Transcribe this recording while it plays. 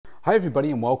Hi everybody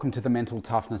and welcome to the Mental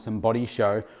Toughness and Body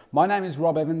Show. My name is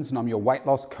Rob Evans and I'm your weight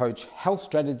loss coach, health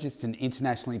strategist and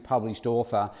internationally published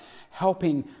author,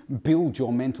 helping build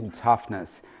your mental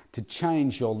toughness to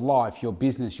change your life, your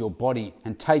business, your body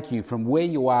and take you from where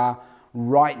you are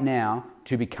right now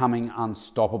to becoming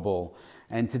unstoppable.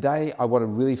 And today I want to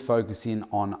really focus in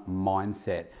on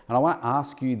mindset. And I want to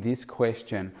ask you this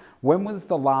question. When was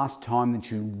the last time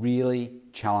that you really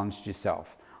challenged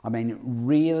yourself? I mean,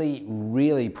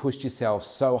 really pushed yourself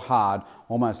so hard,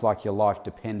 almost like your life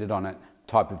depended on it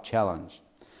type of challenge.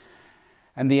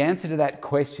 And the answer to that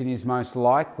question is most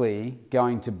likely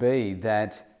going to be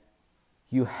that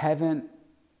you haven't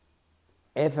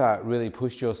ever really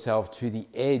pushed yourself to the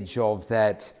edge of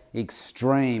that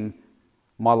extreme,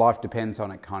 my life depends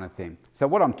on it kind of thing. So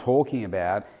what I'm talking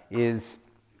about is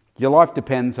your life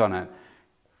depends on it.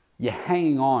 You're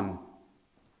hanging on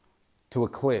to a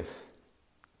cliff.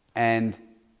 And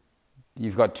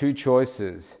you've got two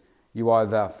choices. You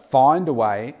either find a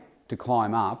way to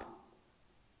climb up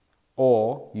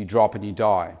or you drop and you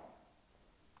die.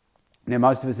 Now,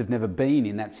 most of us have never been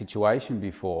in that situation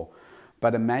before,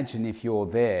 but imagine if you're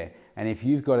there and if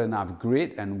you've got enough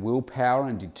grit and willpower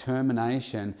and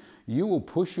determination, you will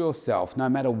push yourself no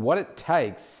matter what it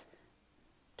takes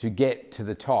to get to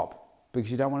the top because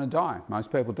you don't want to die.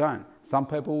 Most people don't. Some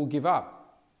people will give up.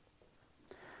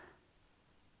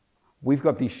 We've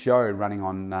got this show running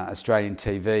on Australian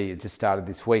TV. It just started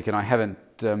this week, and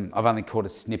I've only caught a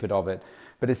snippet of it.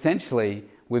 But essentially,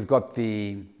 we've got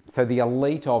the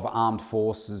elite of armed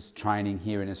forces training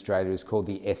here in Australia is called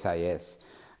the SAS.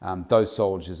 Those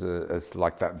soldiers are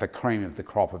like the cream of the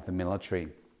crop of the military.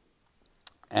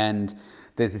 And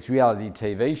there's this reality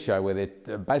TV show where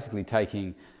they're basically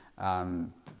taking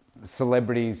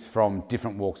celebrities from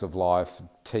different walks of life,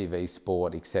 TV,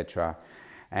 sport, etc.,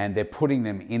 and they're putting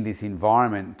them in this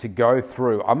environment to go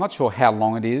through. I'm not sure how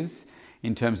long it is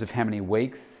in terms of how many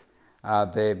weeks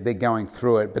they're going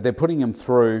through it, but they're putting them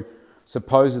through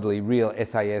supposedly real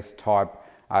SAS type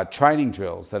training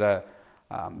drills that are.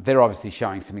 They're obviously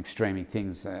showing some extreme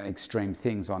things on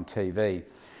TV,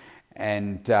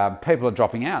 and people are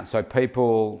dropping out. So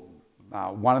people.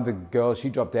 One of the girls, she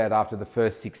dropped out after the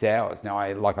first 6 hours. Now,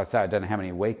 I don't know how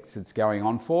many weeks it's going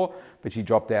on for, but she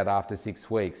dropped out after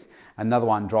 6 weeks. Another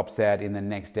one drops out in the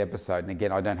next episode. And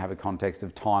again, I don't have a context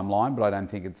of timeline, but I don't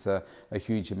think it's a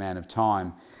huge amount of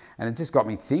time. And it just got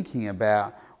me thinking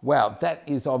about, wow, that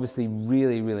is obviously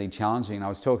really challenging. And I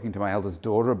was talking to my eldest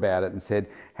daughter about it and said,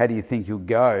 how do you think you'll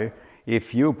go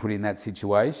if you were put in that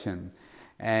situation?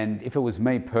 And if it was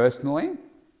me personally,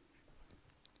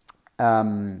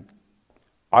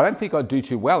 I don't think I'd do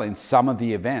too well in some of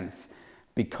the events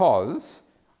because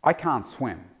I can't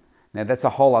swim. Now, that's a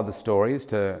whole other story as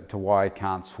to why I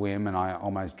can't swim, and I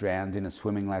almost drowned in a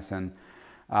swimming lesson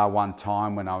one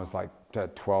time when I was like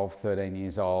 12, 13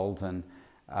 years old, and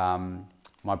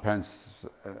my parents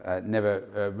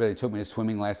never really took me to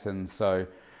swimming lessons. So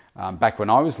back when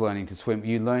I was learning to swim,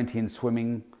 you learnt in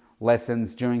swimming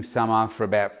lessons during summer for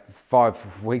about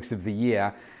 5 weeks of the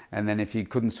year, and then if you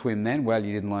couldn't swim then, well,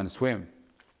 you didn't learn to swim.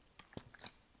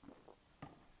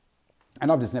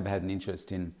 And I've just never had an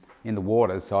interest in the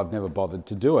water, so I've never bothered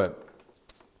to do it.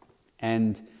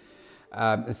 And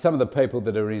some of the people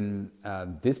that are in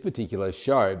this particular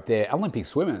show, they're Olympic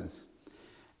swimmers.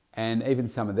 And even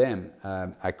some of them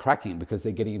are cracking because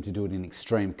they're getting them to do it in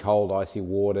extreme cold, icy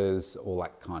waters, all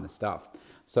that kind of stuff.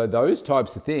 So those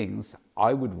types of things,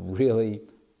 I would really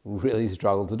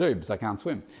struggle to do because I can't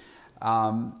swim.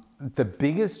 The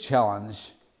biggest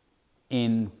challenge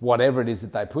in whatever it is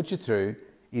that they put you through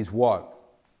is what?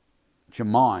 It's your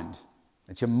mind.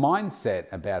 It's your mindset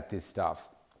about this stuff.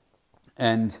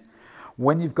 And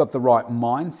when you've got the right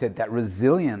mindset, that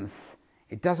resilience,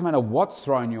 it doesn't matter what's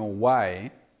thrown your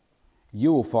way,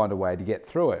 you will find a way to get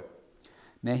through it.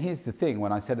 Now, here's the thing.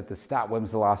 When I said at the start, when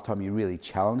was the last time you really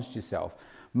challenged yourself?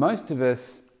 Most of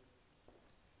us,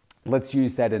 let's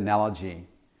use that analogy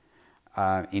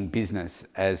in business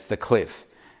as the cliff.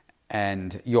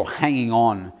 And you're hanging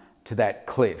on to that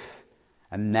cliff.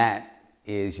 And that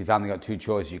is, you've only got two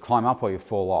choices. You climb up or you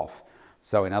fall off.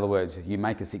 So in other words, you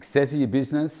make a success of your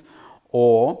business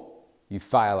or you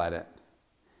fail at it.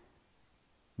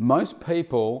 Most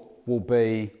people will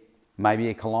be maybe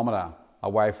a kilometre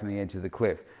away from the edge of the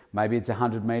cliff. Maybe it's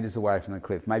 100 metres away from the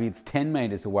cliff. Maybe it's 10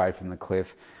 metres away from the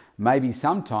cliff. Maybe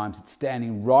sometimes it's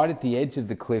standing right at the edge of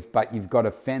the cliff, but you've got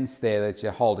a fence there that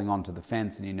you're holding onto the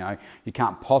fence and you know you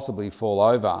can't possibly fall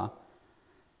over.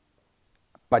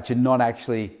 But you're not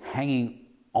actually hanging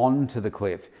on to the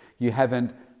cliff. You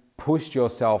haven't pushed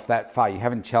yourself that far. You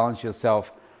haven't challenged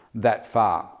yourself that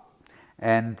far.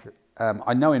 And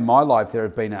I know in my life there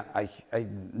have been a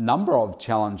number of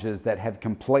challenges that have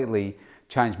completely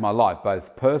changed my life,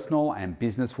 both personal and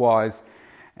business-wise.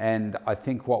 And I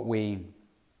think what we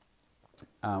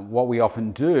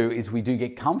often do is we do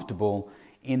get comfortable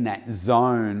in that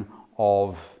zone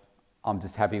of I'm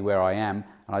just happy where I am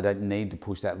and I don't need to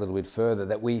push that little bit further,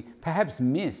 that we perhaps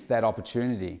miss that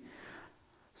opportunity.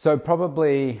 So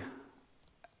probably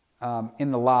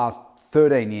in the last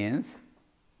 13 years,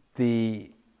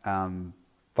 the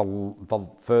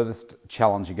furthest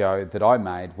challenge ago that I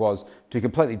made was to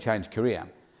completely change career.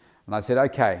 And I said,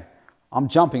 okay, I'm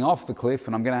jumping off the cliff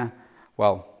and I'm going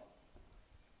to,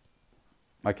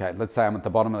 let's say I'm at the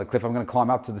bottom of the cliff, I'm going to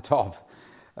climb up to the top.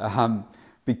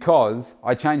 Because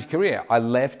I changed career. I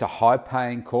left a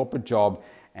high-paying corporate job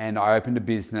and I opened a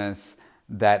business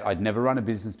that I'd never run a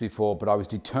business before, but I was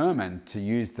determined to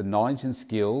use the knowledge and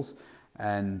skills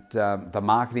and the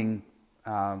marketing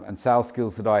and sales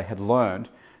skills that I had learned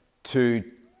to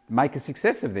make a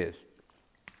success of this.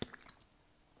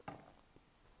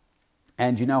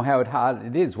 And you know how hard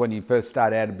it is when you first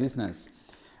start out a business.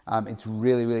 It's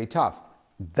really, really tough.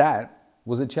 That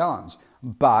was a challenge.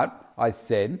 But I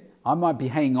said, I might be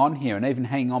hanging on here and even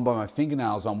hanging on by my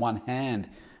fingernails on one hand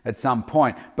at some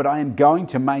point, but I am going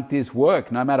to make this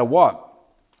work no matter what.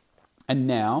 And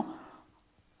now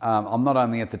I'm not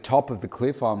only at the top of the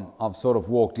cliff, I've sort of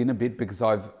walked in a bit because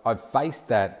I've faced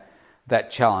that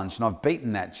challenge and I've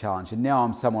beaten that challenge, and now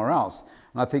I'm somewhere else.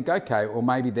 And I think, okay, well,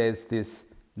 maybe there's this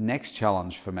next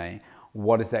challenge for me.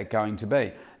 What is that going to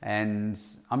be? And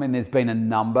I mean, there's been a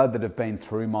number that have been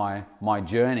through my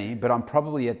journey, but I'm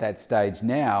probably at that stage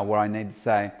now where I need to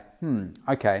say,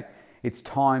 okay, it's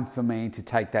time for me to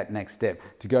take that next step,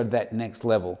 to go to that next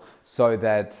level so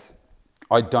that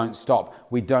I don't stop.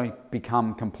 We don't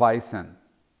become complacent.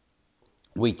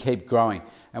 We keep growing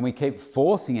and we keep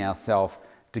forcing ourselves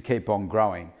to keep on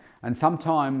growing. And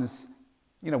sometimes,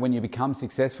 when you become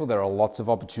successful, there are lots of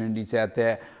opportunities out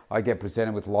there. I get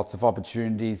presented with lots of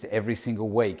opportunities every single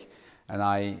week, and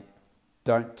I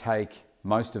don't take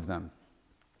most of them.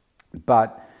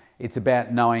 But it's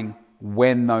about knowing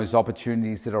when those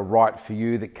opportunities that are right for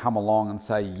you that come along and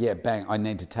say, yeah, bang, I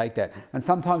need to take that. And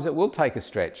sometimes it will take a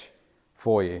stretch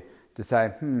for you to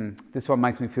say, this one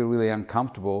makes me feel really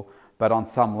uncomfortable, but on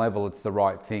some level it's the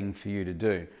right thing for you to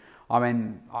do. I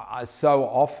mean, so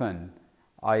often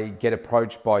I get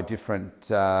approached by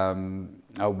different,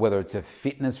 whether it's a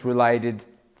fitness related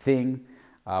thing,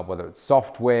 whether it's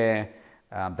software,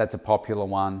 that's a popular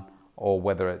one, or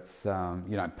whether it's,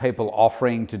 people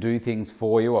offering to do things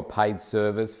for you, a paid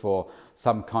service for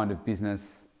some kind of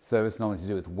business service, normally to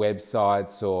do with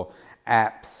websites or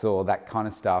apps or that kind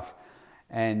of stuff.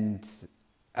 And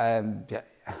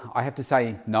I have to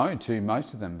say no to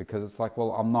most of them because it's like,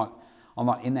 well, I'm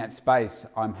not in that space.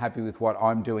 I'm happy with what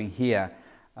I'm doing here.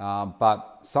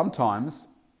 But sometimes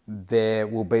there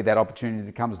will be that opportunity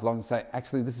that comes along and say,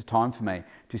 actually, this is time for me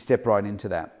to step right into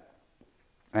that.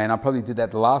 And I probably did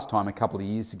that the last time a couple of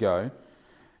years ago.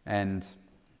 And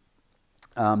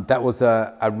that was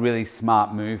a really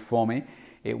smart move for me.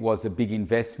 It was a big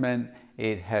investment.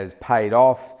 It has paid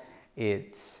off.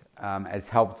 It has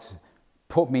helped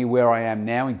put me where I am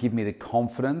now and give me the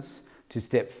confidence to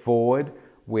step forward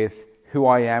with who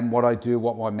I am, what I do,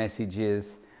 what my message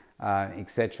is,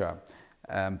 etc.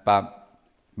 But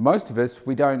most of us,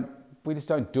 we just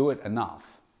don't do it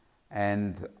enough,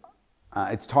 and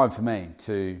it's time for me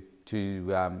to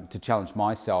challenge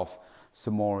myself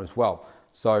some more as well.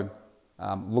 So,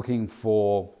 looking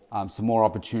for some more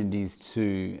opportunities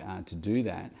to do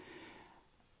that,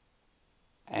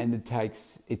 and it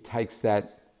takes that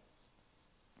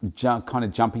kind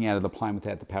of jumping out of the plane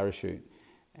without the parachute,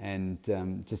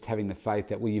 and just having the faith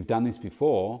that, well, you've done this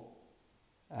before.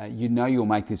 You'll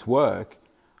make this work,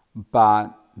 but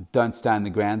don't stay on the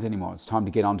ground anymore. It's time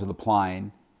to get onto the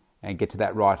plane and get to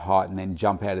that right height and then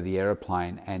jump out of the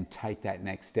aeroplane and take that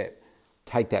next step,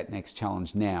 take that next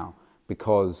challenge now,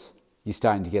 because you're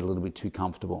starting to get a little bit too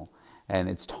comfortable and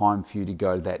it's time for you to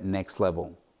go to that next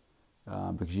level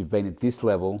because you've been at this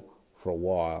level for a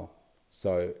while.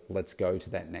 So let's go to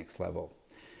that next level.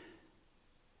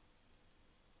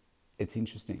 It's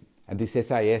interesting. And this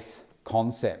SAS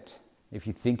concept, if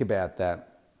you think about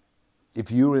that,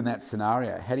 if you were in that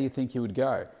scenario, how do you think you would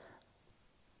go?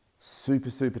 Super,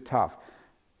 super tough.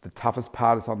 The toughest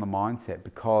part is on the mindset,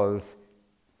 because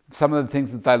some of the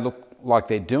things that they look like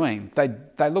they're doing,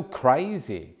 they look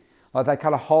crazy. Like they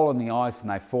cut a hole in the ice and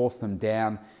they force them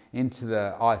down into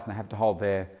the ice and they have to hold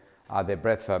their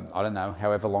breath for, I don't know,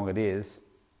 however long it is,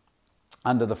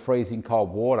 under the freezing cold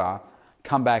water,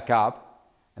 come back up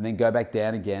and then go back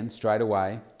down again straight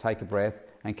away, take a breath,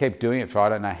 and keep doing it for I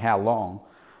don't know how long.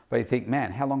 But you think,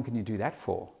 man, how long can you do that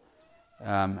for?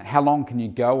 How long can you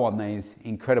go on these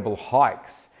incredible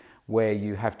hikes where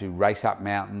you have to race up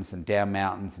mountains and down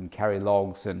mountains and carry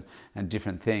logs and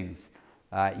different things?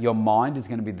 Your mind is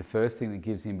going to be the first thing that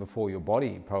gives in before your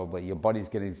body, probably. Your body's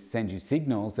going to send you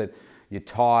signals that you're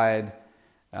tired,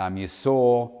 you're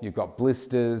sore, you've got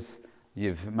blisters,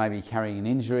 you've maybe carrying an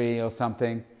injury or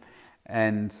something,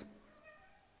 and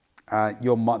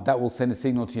that will send a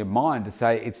signal to your mind to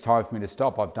say, it's time for me to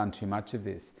stop, I've done too much of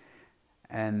this.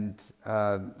 And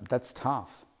that's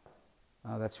tough.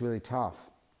 That's really tough.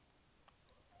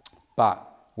 But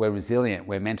we're resilient,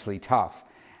 we're mentally tough.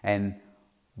 And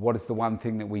what is the one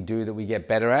thing that we do that we get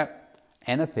better at?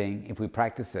 Anything, if we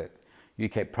practice it. You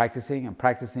keep practicing and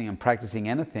practicing and practicing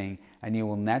anything, and you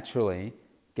will naturally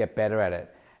get better at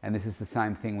it. And this is the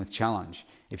same thing with challenge.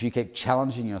 If you keep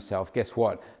challenging yourself, guess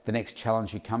what? The next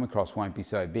challenge you come across won't be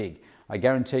so big. I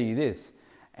guarantee you this,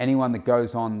 anyone that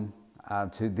goes on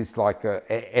to this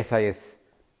SAS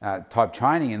type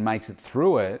training and makes it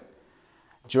through it,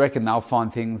 do you reckon they'll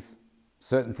find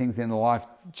certain things in their life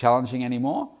challenging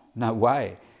anymore? No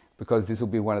way, because this will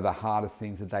be one of the hardest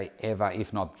things that they ever,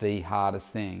 if not the hardest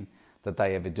thing that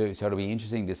they ever do. So it'll be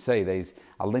interesting to see these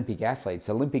Olympic athletes,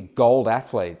 Olympic gold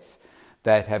athletes,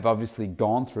 that have obviously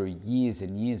gone through years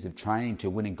and years of training to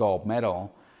win a gold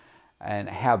medal, and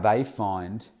how they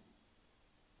find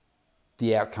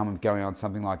the outcome of going on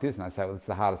something like this. And they say, well, it's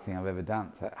the hardest thing I've ever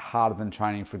done. So harder than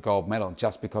training for a gold medal,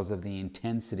 just because of the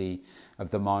intensity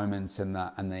of the moments and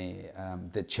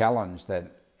the challenge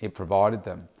that it provided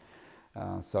them.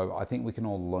 So I think we can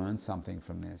all learn something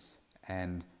from this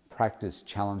and practice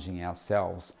challenging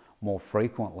ourselves more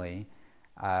frequently,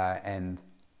 and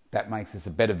that makes us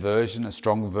a better version, a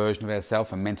stronger version of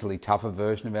ourselves, a mentally tougher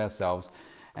version of ourselves,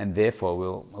 and therefore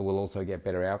we'll also get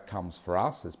better outcomes for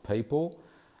us as people,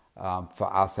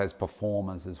 for us as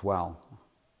performers as well.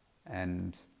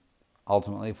 And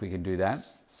ultimately, if we can do that,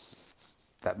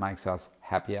 that makes us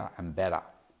happier and better.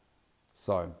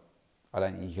 So I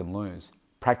don't think you can lose.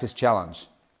 Practice challenge.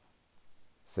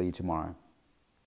 See you tomorrow.